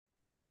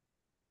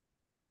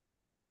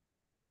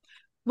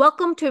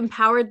Welcome to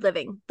Empowered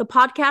Living, the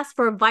podcast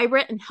for a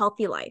vibrant and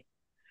healthy life.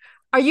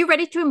 Are you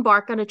ready to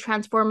embark on a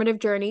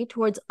transformative journey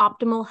towards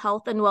optimal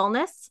health and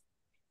wellness?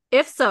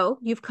 If so,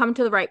 you've come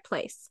to the right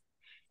place.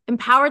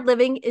 Empowered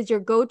Living is your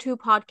go-to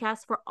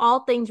podcast for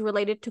all things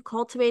related to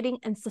cultivating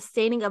and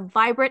sustaining a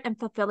vibrant and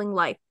fulfilling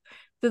life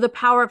through the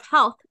power of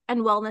health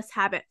and wellness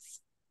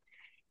habits.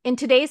 In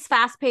today's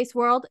fast-paced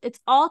world, it's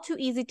all too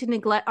easy to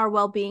neglect our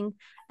well-being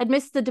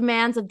amidst the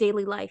demands of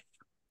daily life.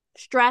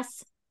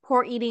 Stress,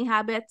 poor eating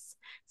habits,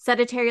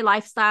 sedentary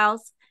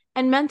lifestyles,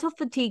 and mental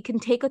fatigue can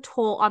take a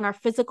toll on our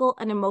physical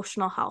and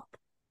emotional health.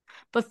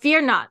 But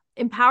fear not,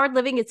 Empowered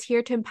Living is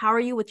here to empower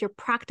you with your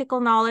practical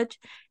knowledge,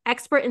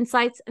 expert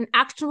insights, and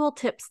actionable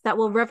tips that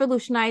will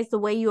revolutionize the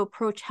way you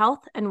approach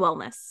health and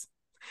wellness.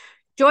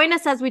 Join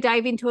us as we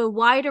dive into a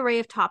wide array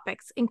of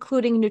topics,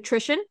 including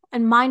nutrition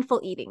and mindful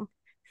eating,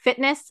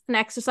 fitness and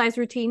exercise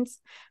routines,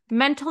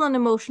 mental and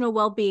emotional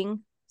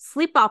well-being,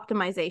 sleep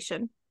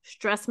optimization,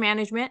 stress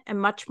management,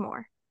 and much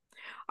more.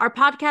 Our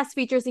podcast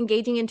features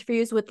engaging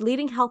interviews with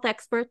leading health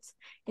experts,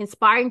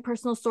 inspiring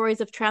personal stories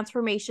of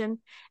transformation,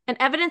 and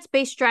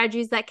evidence-based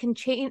strategies that can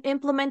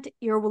implement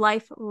your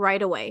life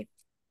right away.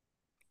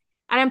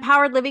 At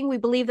Empowered Living, we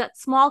believe that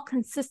small,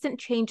 consistent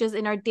changes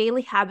in our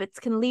daily habits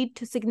can lead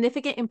to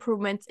significant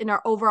improvements in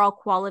our overall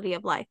quality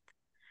of life.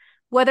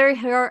 Whether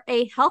you're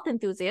a health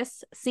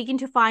enthusiast seeking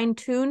to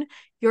fine-tune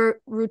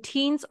your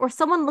routines or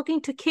someone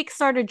looking to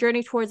kickstart a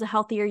journey towards a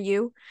healthier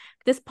you,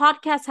 this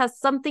podcast has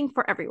something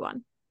for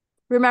everyone.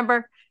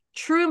 Remember,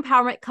 true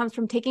empowerment comes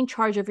from taking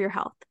charge of your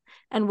health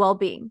and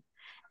well-being,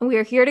 and we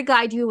are here to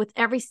guide you with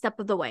every step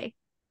of the way.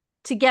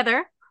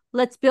 Together,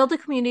 let's build a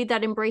community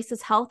that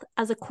embraces health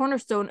as a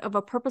cornerstone of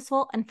a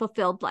purposeful and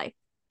fulfilled life.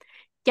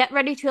 Get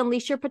ready to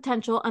unleash your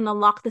potential and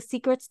unlock the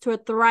secrets to a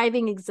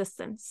thriving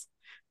existence.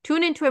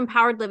 Tune into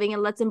Empowered Living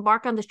and let's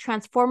embark on this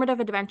transformative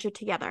adventure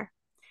together.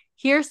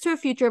 Here's to a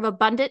future of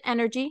abundant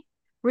energy,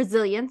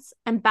 resilience,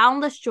 and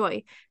boundless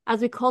joy as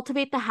we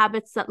cultivate the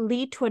habits that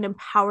lead to an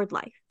empowered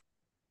life.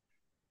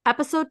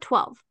 Episode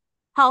 12,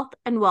 Health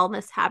and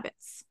Wellness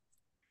Habits.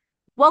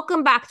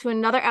 Welcome back to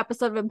another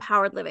episode of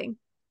Empowered Living.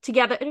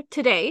 Together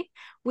today,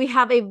 we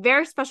have a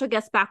very special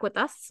guest back with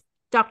us,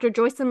 Dr.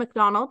 Joycelyn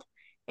McDonald,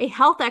 a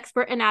health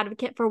expert and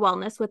advocate for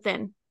wellness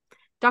within.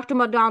 Dr.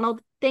 McDonald,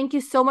 thank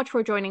you so much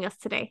for joining us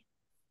today.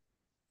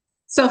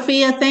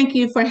 Sophia, thank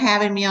you for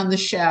having me on the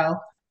show.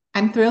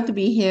 I'm thrilled to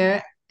be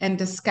here and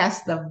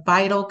discuss the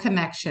vital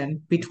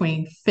connection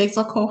between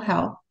physical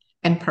health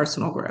and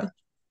personal growth.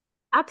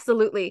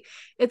 Absolutely.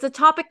 It's a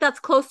topic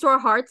that's close to our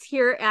hearts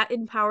here at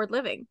Empowered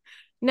Living.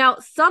 Now,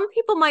 some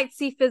people might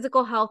see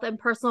physical health and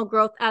personal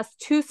growth as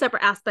two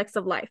separate aspects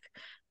of life,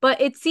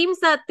 but it seems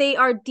that they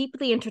are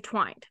deeply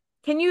intertwined.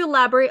 Can you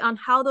elaborate on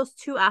how those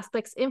two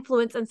aspects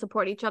influence and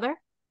support each other?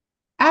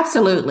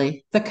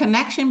 Absolutely. The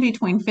connection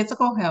between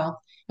physical health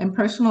and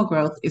personal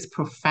growth is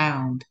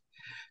profound.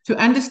 To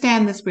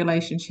understand this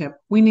relationship,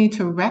 we need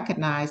to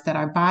recognize that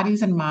our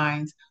bodies and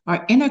minds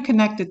are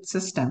interconnected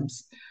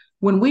systems.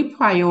 When we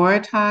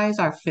prioritize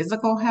our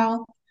physical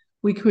health,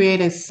 we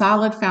create a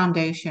solid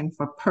foundation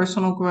for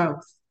personal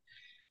growth.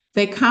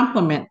 They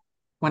complement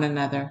one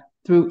another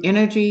through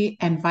energy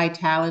and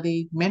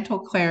vitality, mental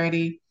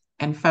clarity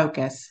and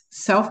focus,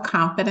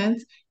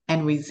 self-confidence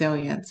and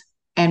resilience,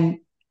 and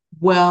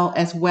well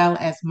as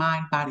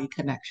mind-body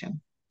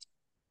connection.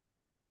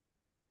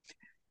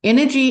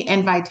 Energy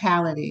and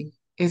vitality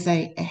is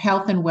a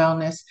health and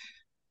wellness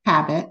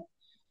habit.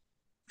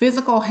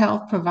 Physical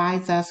health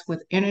provides us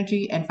with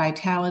energy and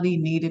vitality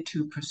needed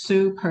to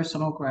pursue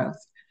personal growth.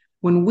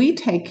 When we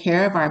take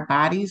care of our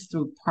bodies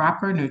through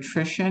proper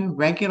nutrition,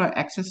 regular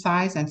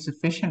exercise, and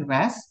sufficient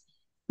rest,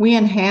 we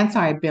enhance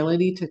our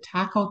ability to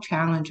tackle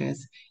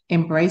challenges,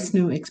 embrace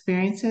new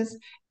experiences,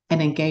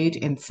 and engage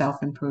in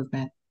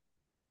self-improvement.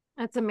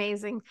 That's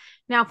amazing.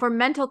 Now, for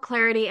mental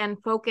clarity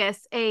and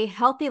focus, a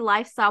healthy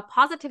lifestyle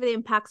positively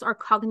impacts our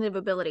cognitive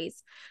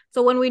abilities.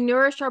 So, when we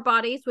nourish our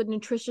bodies with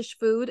nutritious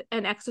food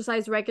and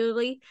exercise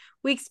regularly,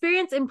 we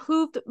experience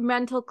improved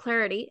mental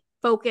clarity,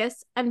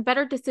 focus, and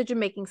better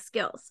decision-making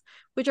skills,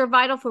 which are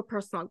vital for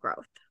personal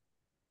growth.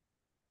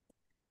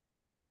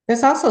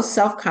 There's also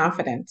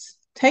self-confidence.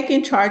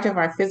 Taking charge of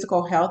our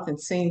physical health and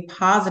seeing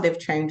positive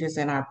changes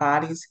in our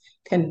bodies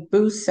can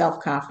boost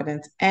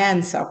self-confidence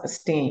and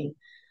self-esteem.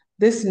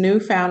 This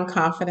newfound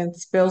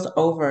confidence spills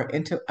over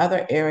into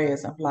other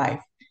areas of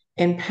life,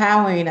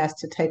 empowering us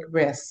to take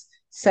risks,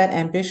 set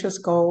ambitious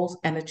goals,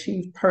 and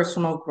achieve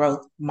personal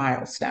growth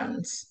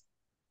milestones.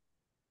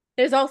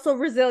 There's also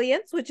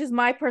resilience, which is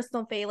my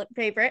personal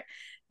favorite.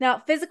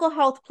 Now, physical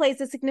health plays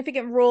a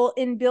significant role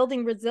in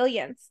building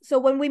resilience. So,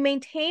 when we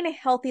maintain a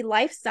healthy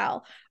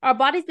lifestyle, our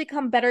bodies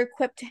become better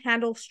equipped to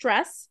handle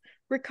stress,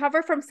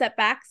 recover from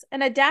setbacks,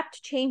 and adapt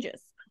to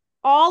changes,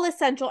 all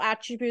essential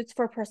attributes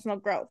for personal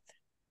growth.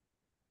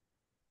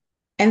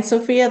 And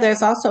Sophia,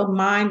 there's also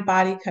mind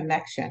body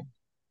connection.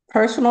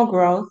 Personal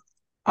growth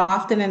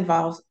often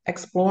involves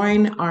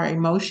exploring our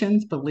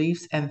emotions,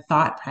 beliefs, and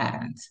thought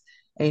patterns.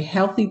 A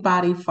healthy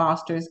body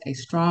fosters a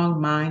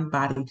strong mind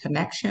body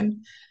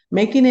connection,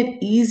 making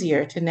it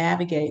easier to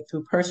navigate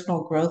through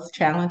personal growth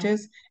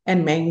challenges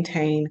and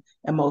maintain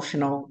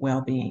emotional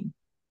well being.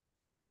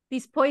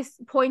 These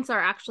points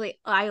are actually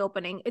eye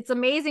opening. It's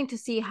amazing to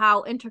see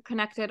how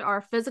interconnected our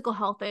physical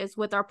health is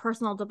with our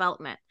personal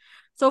development.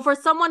 So, for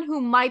someone who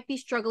might be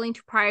struggling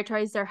to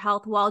prioritize their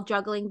health while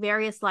juggling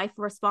various life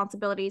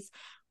responsibilities,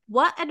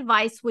 what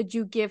advice would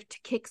you give to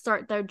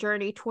kickstart their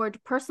journey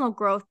toward personal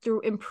growth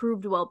through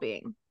improved well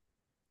being?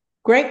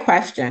 Great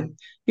question.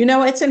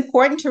 It's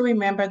important to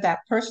remember that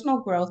personal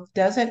growth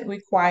doesn't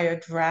require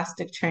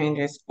drastic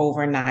changes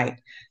overnight.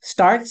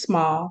 Start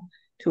small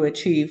to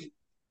achieve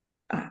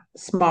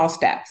small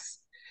steps.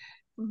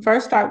 Mhm.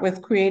 First, start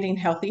with creating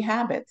healthy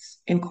habits.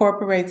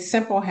 Incorporate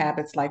simple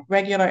habits like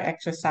regular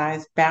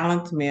exercise,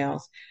 balanced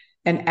meals,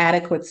 and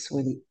adequate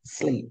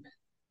sleep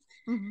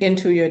Mhm.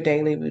 into your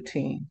daily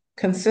routine.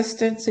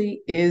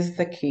 Consistency is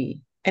the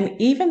key, and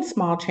even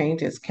small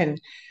changes can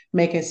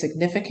make a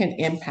significant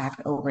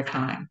impact over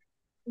time.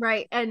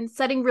 Right. And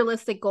setting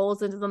realistic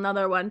goals is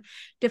another one.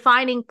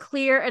 Defining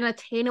clear and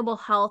attainable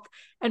health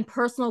and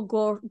personal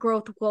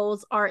growth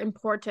goals are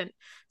important.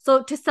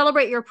 So, to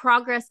celebrate your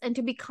progress and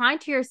to be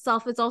kind to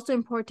yourself is also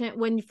important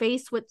when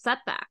faced with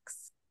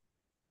setbacks.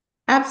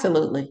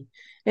 Absolutely.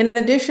 In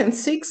addition,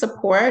 seek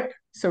support,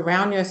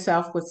 surround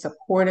yourself with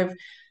supportive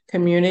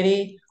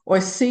community, or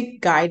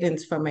seek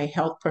guidance from a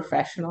health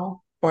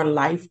professional or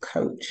life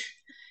coach.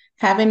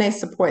 Having a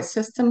support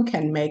system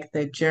can make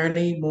the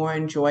journey more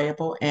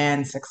enjoyable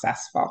and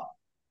successful.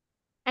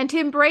 And to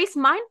embrace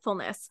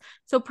mindfulness.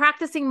 So,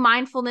 practicing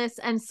mindfulness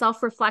and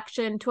self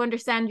reflection to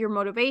understand your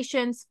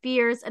motivations,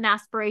 fears, and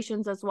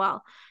aspirations as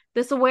well.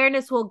 This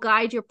awareness will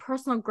guide your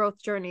personal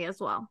growth journey as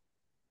well.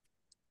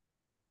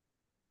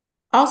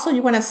 Also,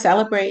 you want to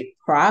celebrate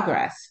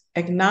progress.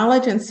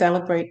 Acknowledge and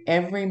celebrate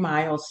every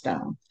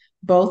milestone,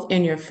 both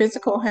in your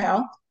physical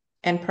health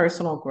and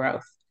personal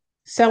growth.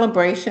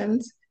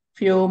 Celebrations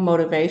fuel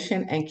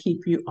motivation and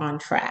keep you on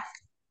track.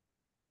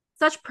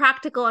 Such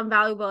practical and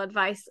valuable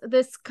advice.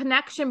 This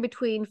connection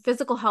between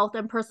physical health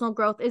and personal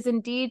growth is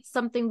indeed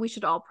something we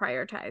should all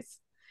prioritize.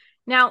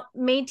 Now,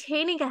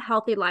 maintaining a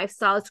healthy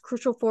lifestyle is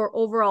crucial for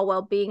overall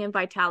well being and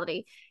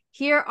vitality.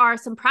 Here are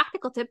some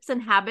practical tips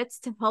and habits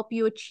to help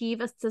you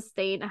achieve and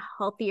sustain a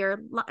healthier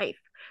life.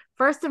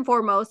 First and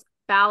foremost,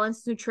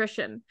 balanced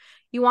nutrition.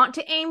 You want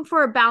to aim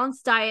for a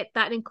balanced diet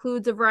that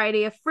includes a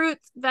variety of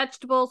fruits,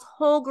 vegetables,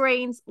 whole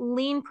grains,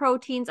 lean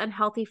proteins, and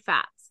healthy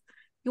fats.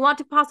 You want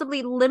to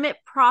possibly limit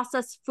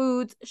processed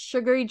foods,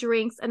 sugary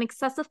drinks, and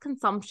excessive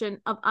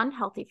consumption of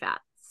unhealthy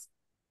fats.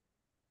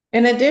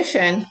 In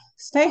addition,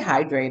 stay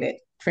hydrated.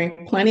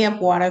 Drink plenty of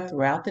water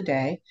throughout the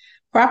day.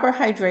 Proper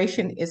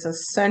hydration is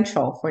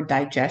essential for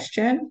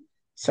digestion,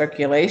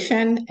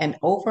 circulation, and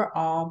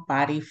overall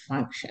body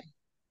function.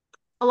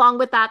 Along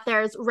with that,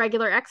 there's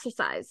regular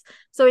exercise.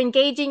 So,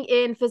 engaging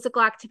in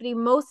physical activity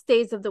most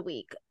days of the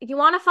week. You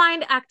want to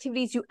find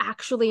activities you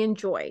actually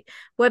enjoy,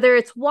 whether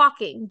it's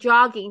walking,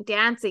 jogging,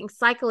 dancing,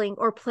 cycling,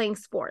 or playing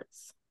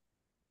sports.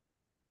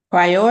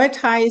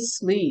 Prioritize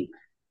sleep.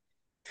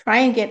 Try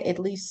and get at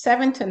least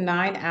 7 to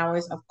 9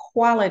 hours of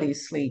quality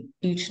sleep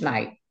each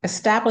night.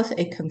 Establish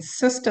a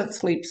consistent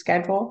sleep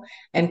schedule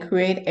and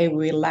create a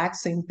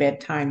relaxing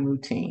bedtime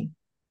routine.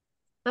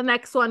 The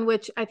next one,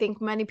 which I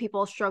think many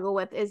people struggle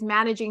with, is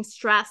managing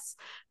stress.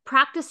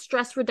 Practice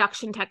stress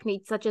reduction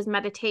techniques such as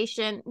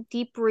meditation,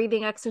 deep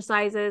breathing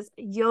exercises,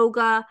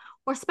 yoga,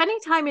 or spending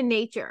time in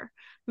nature.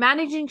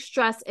 Managing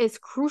stress is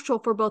crucial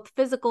for both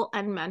physical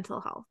and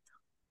mental health.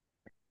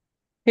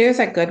 Here's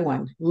a good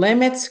one.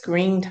 Limit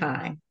screen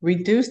time.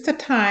 Reduce the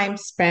time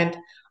spent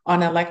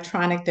on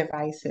electronic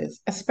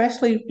devices,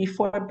 especially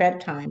before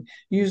bedtime.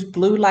 Use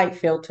blue light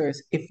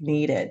filters if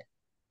needed.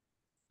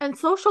 And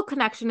social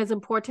connection is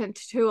important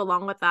too,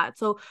 along with that.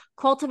 So,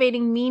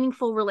 cultivating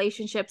meaningful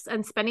relationships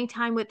and spending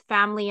time with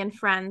family and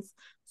friends.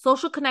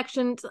 Social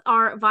connections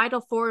are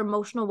vital for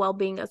emotional well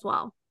being as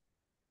well.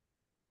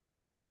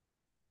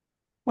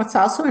 What's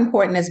also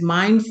important is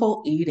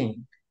mindful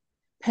eating.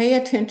 Pay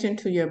attention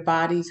to your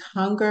body's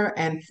hunger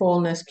and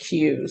fullness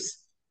cues.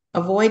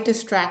 Avoid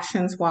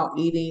distractions while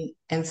eating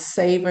and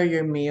savor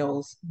your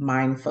meals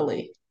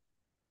mindfully.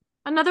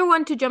 Another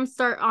one to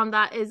jumpstart on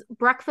that is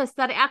breakfast.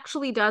 That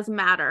actually does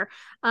matter.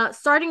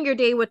 Starting your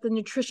day with a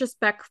nutritious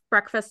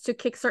breakfast to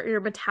kickstart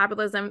your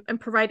metabolism and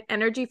provide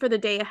energy for the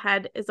day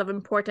ahead is of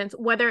importance,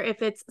 whether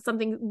if it's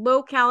something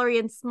low calorie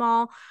and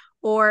small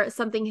or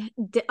something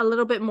a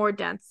little bit more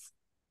dense.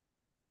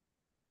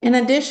 In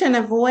addition,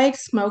 avoid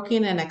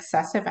smoking and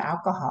excessive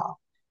alcohol.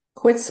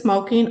 Quit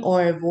smoking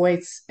or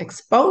avoid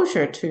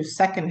exposure to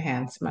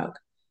secondhand smoke.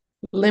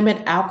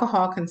 Limit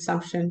alcohol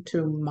consumption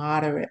to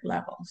moderate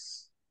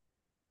levels.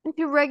 And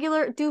do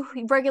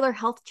regular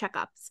health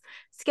checkups.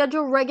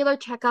 Schedule regular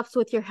checkups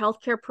with your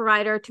healthcare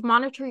provider to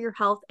monitor your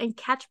health and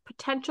catch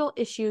potential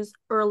issues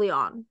early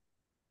on.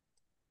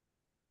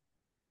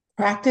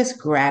 Practice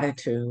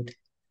gratitude.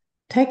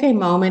 Take a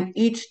moment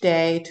each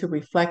day to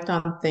reflect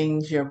on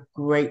things you're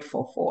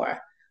grateful for.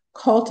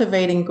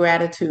 Cultivating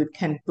gratitude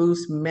can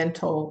boost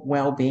mental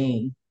well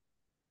being.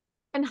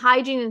 And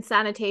hygiene and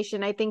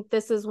sanitation, I think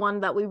this is one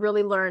that we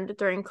really learned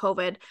during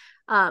COVID.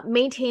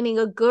 Maintaining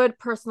a good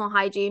personal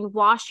hygiene,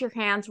 wash your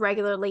hands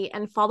regularly,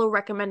 and follow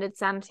recommended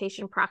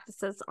sanitation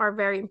practices are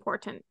very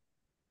important.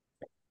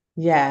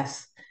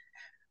 Yes.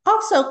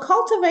 Also,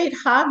 cultivate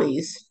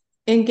hobbies.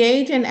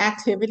 Engage in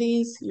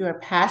activities you are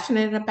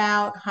passionate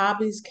about.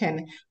 Hobbies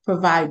can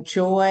provide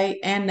joy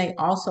and they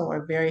also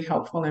are very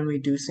helpful in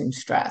reducing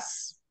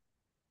stress.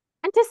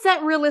 And to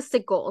set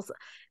realistic goals,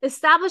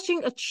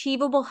 establishing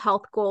achievable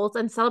health goals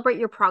and celebrate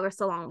your progress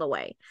along the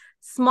way.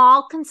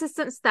 Small,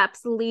 consistent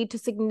steps lead to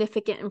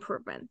significant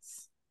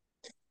improvements.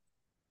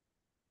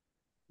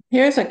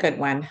 Here's a good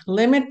one.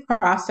 Limit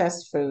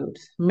processed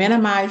foods.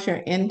 Minimize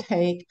your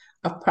intake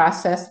of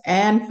processed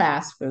and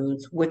fast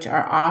foods, which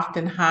are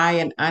often high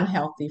in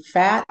unhealthy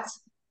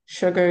fats,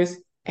 sugars,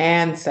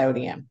 and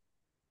sodium.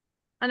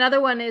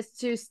 Another one is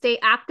to stay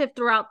active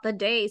throughout the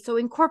day. So,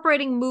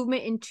 incorporating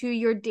movement into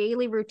your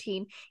daily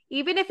routine,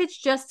 even if it's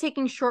just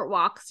taking short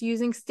walks,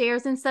 using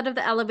stairs instead of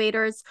the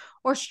elevators,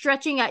 or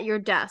stretching at your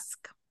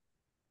desk.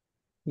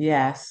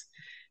 Yes.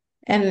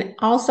 And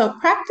also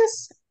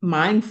practice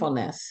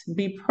mindfulness.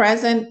 Be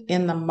present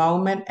in the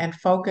moment and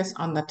focus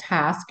on the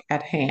task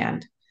at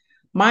hand.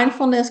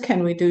 Mindfulness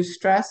can reduce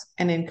stress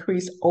and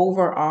increase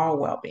overall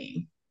well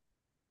being.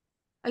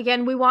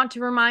 Again, we want to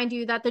remind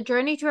you that the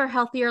journey to a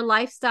healthier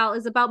lifestyle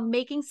is about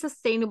making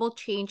sustainable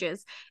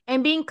changes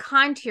and being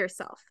kind to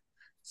yourself.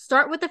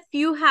 Start with a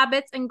few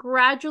habits and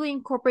gradually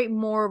incorporate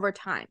more over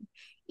time.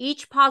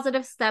 Each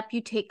positive step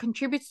you take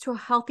contributes to a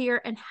healthier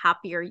and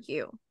happier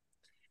you.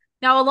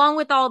 Now, along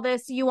with all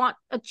this, you want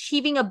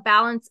achieving a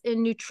balance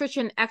in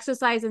nutrition,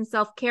 exercise, and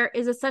self care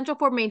is essential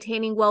for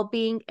maintaining well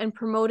being and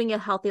promoting a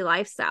healthy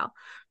lifestyle.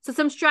 So,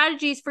 some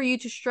strategies for you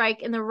to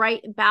strike in the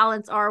right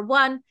balance are: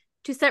 one,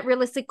 to set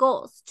realistic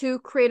goals, two,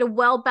 create a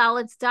well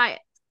balanced diet,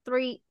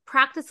 three,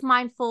 practice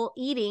mindful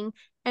eating,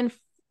 and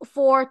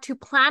four, to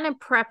plan and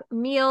prep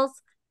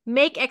meals,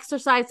 make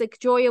exercise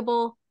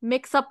enjoyable,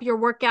 mix up your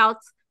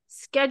workouts,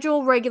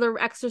 schedule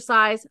regular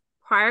exercise,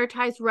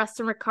 prioritize rest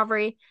and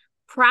recovery,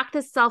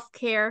 practice self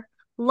care,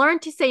 learn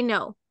to say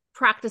no,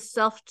 practice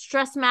self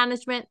stress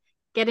management,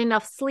 get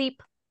enough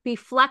sleep, be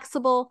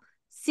flexible,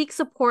 seek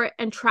support,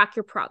 and track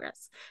your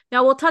progress.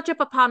 Now, we'll touch up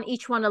upon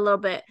each one a little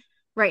bit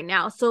right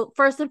now. So,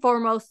 first and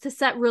foremost, to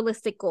set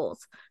realistic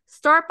goals.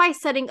 Start by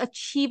setting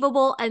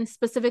achievable and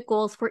specific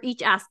goals for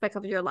each aspect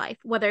of your life,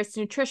 whether it's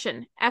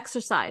nutrition,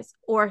 exercise,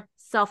 or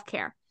self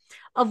care.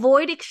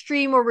 Avoid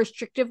extreme or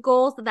restrictive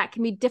goals that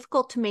can be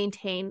difficult to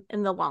maintain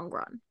in the long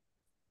run.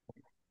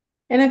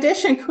 In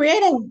addition,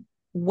 create a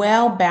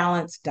well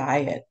balanced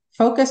diet.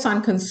 Focus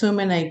on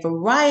consuming a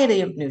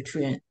variety of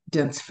nutrient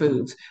dense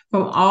foods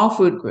from all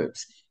food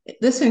groups.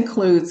 This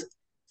includes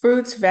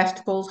fruits,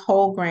 vegetables,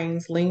 whole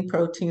grains, lean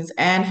proteins,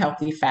 and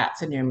healthy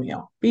fats in your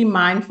meal. Be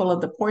mindful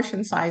of the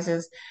portion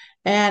sizes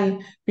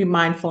and be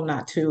mindful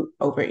not to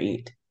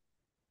overeat.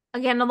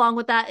 Again, along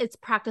with that, it's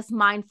practice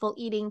mindful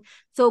eating.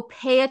 So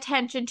pay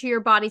attention to your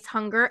body's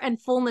hunger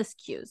and fullness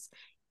cues.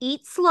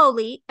 Eat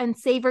slowly and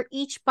savor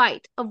each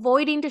bite,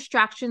 avoiding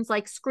distractions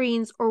like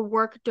screens or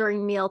work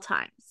during meal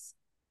times.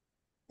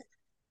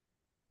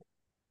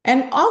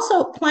 And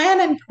also plan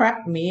and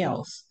prep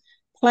meals.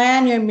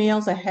 Plan your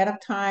meals ahead of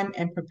time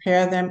and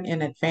prepare them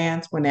in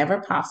advance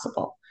whenever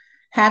possible.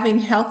 Having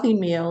healthy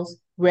meals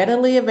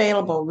readily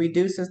available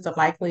reduces the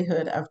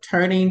likelihood of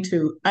turning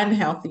to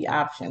unhealthy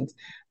options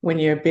when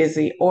you're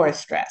busy or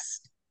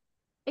stressed.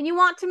 And you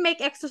want to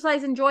make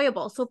exercise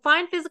enjoyable. So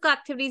find physical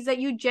activities that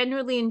you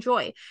genuinely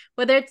enjoy,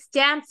 whether it's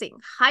dancing,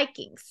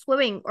 hiking,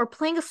 swimming, or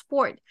playing a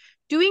sport.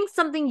 Doing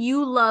something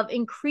you love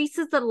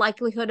increases the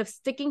likelihood of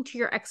sticking to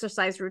your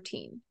exercise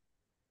routine.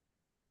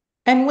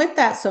 And with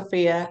that,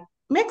 Sophia,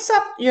 mix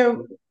up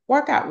your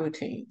workout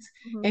routines.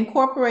 Mhm.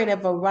 Incorporate a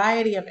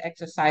variety of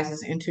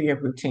exercises into your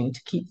routine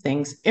to keep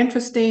things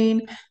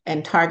interesting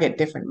and target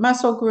different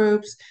muscle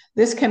groups.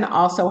 This can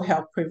also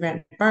help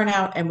prevent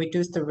burnout and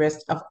reduce the risk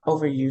of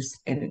overuse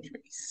and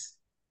injuries.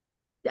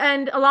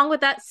 And along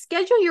with that,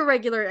 schedule your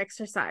regular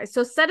exercise.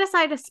 So set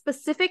aside a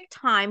specific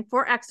time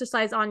for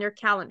exercise on your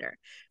calendar.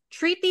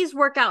 Treat these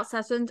workout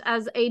sessions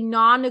as a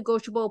non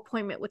negotiable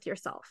appointment with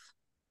yourself.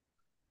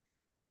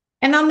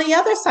 And on the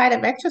other side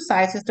of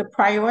exercise is to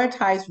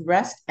prioritize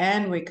rest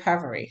and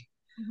recovery.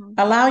 Mhm.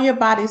 Allow your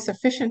body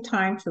sufficient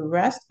time to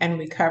rest and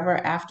recover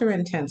after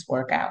intense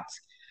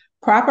workouts.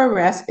 Proper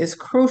rest is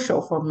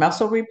crucial for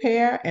muscle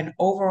repair and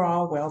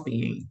overall well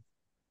being.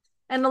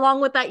 And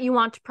along with that, you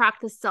want to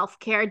practice self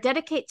care.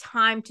 Dedicate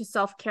time to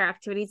self care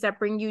activities that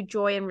bring you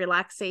joy and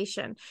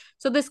relaxation.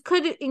 So, this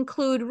could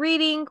include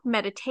reading,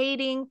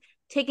 meditating,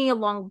 taking a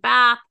long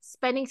bath,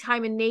 spending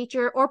time in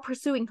nature, or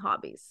pursuing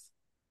hobbies.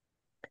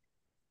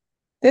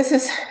 This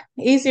is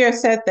easier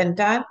said than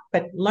done,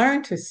 but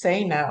learn to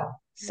say no,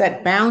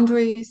 set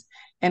boundaries,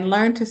 and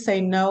learn to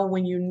say no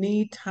when you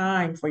need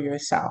time for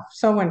yourself.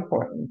 So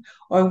important.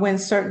 Or when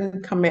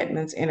certain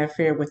commitments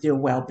interfere with your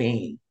well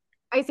being.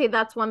 I say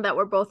that's one that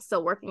we're both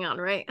still working on,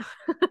 right?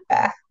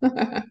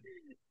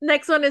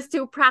 Next one is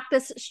to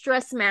practice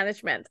stress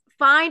management.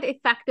 Find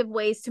effective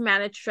ways to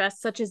manage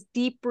stress, such as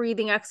deep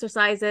breathing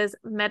exercises,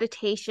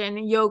 meditation,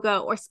 yoga,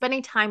 or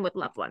spending time with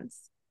loved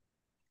ones.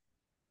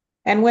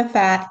 And with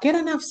that, get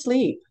enough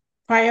sleep.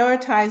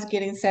 Prioritize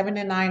getting 7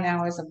 to 9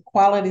 hours of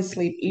quality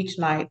sleep each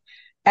night.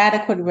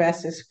 Adequate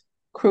rest is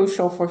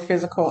crucial for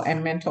physical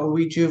and mental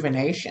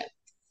rejuvenation.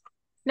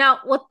 Now,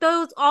 with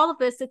all of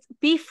this, it's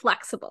be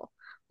flexible.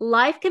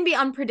 Life can be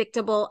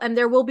unpredictable, and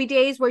there will be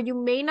days where you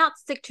may not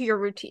stick to your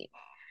routine.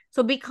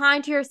 So be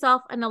kind to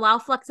yourself and allow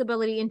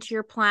flexibility into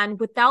your plan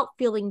without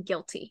feeling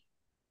guilty.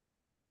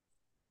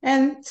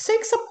 And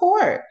seek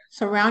support.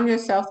 Surround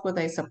yourself with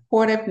a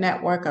supportive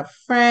network of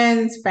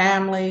friends,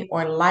 family,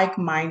 or like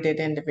minded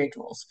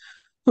individuals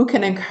who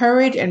can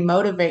encourage and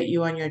motivate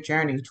you on your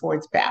journey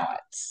towards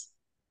balance.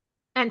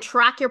 And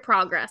track your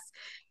progress.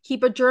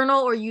 Keep a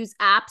journal or use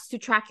apps to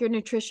track your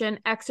nutrition,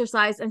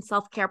 exercise, and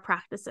self care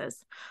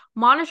practices.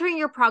 Monitoring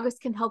your progress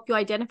can help you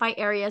identify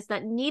areas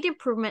that need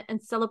improvement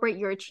and celebrate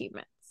your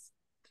achievements.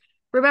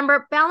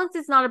 Remember, balance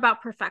is not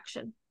about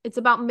perfection. It's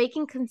about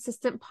making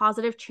consistent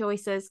positive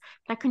choices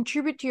that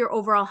contribute to your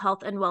overall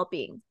health and well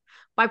being.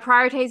 By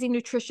prioritizing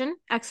nutrition,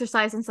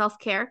 exercise, and self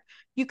care,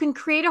 you can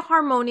create a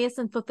harmonious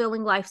and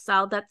fulfilling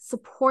lifestyle that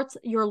supports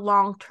your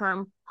long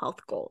term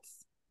health goals.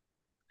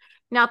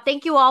 Now,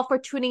 thank you all for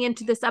tuning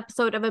into this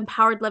episode of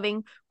Empowered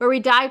Living, where we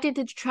dived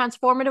into the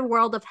transformative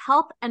world of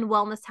health and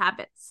wellness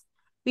habits.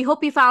 We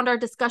hope you found our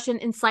discussion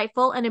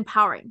insightful and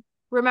empowering.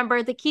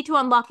 Remember, the key to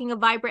unlocking a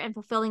vibrant and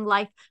fulfilling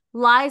life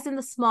lies in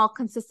the small,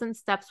 consistent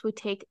steps we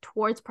take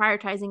towards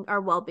prioritizing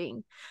our well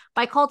being.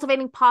 By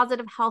cultivating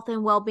positive health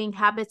and well being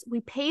habits,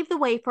 we pave the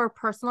way for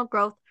personal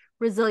growth,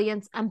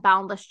 resilience, and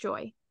boundless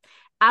joy.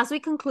 As we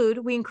conclude,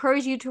 we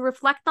encourage you to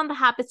reflect on the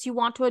habits you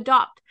want to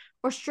adopt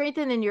or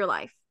strengthen in your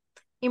life.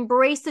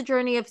 Embrace the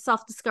journey of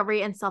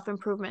self-discovery and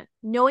self-improvement,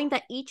 knowing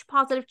that each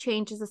positive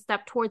change is a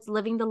step towards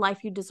living the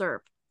life you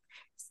deserve.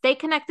 Stay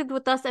connected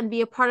with us and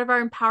be a part of our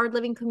Empowered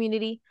Living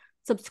community.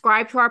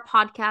 Subscribe to our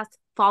podcast,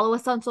 follow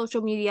us on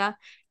social media,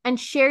 and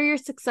share your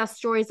success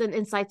stories and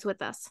insights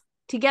with us.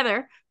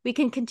 Together, we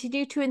can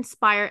continue to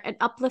inspire and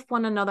uplift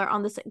one another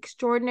on this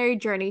extraordinary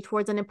journey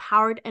towards an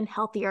empowered and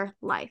healthier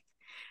life.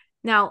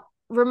 Now,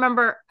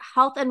 remember,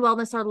 health and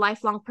wellness are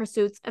lifelong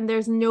pursuits, and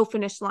there's no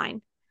finish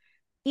line.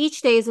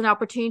 Each day is an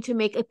opportunity to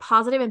make a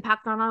positive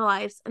impact on our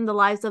lives and the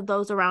lives of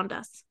those around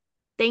us.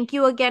 Thank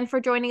you again for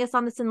joining us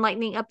on this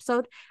enlightening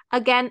episode.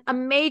 Again, a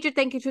major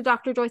thank you to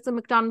Dr. Joycelyn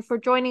McDonald for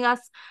joining us.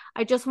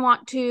 I just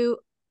want to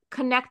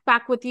connect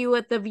back with you,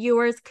 with the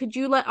viewers. Could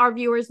you let our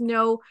viewers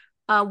know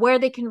where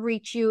they can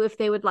reach you if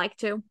they would like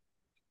to?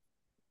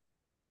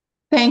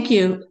 Thank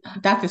you,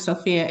 Dr.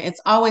 Sophia.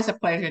 It's always a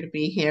pleasure to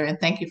be here, and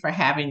thank you for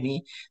having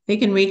me. They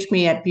can reach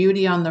me at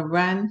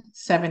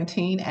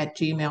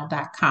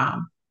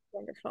beautyontheRun17@gmail.com.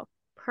 Wonderful.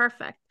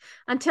 Perfect.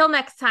 Until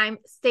next time,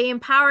 stay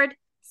empowered,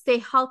 stay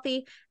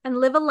healthy, and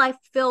live a life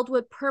filled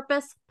with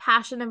purpose,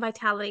 passion, and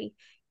vitality.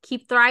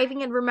 Keep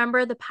thriving and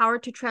remember the power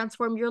to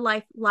transform your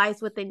life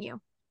lies within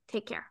you.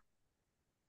 Take care.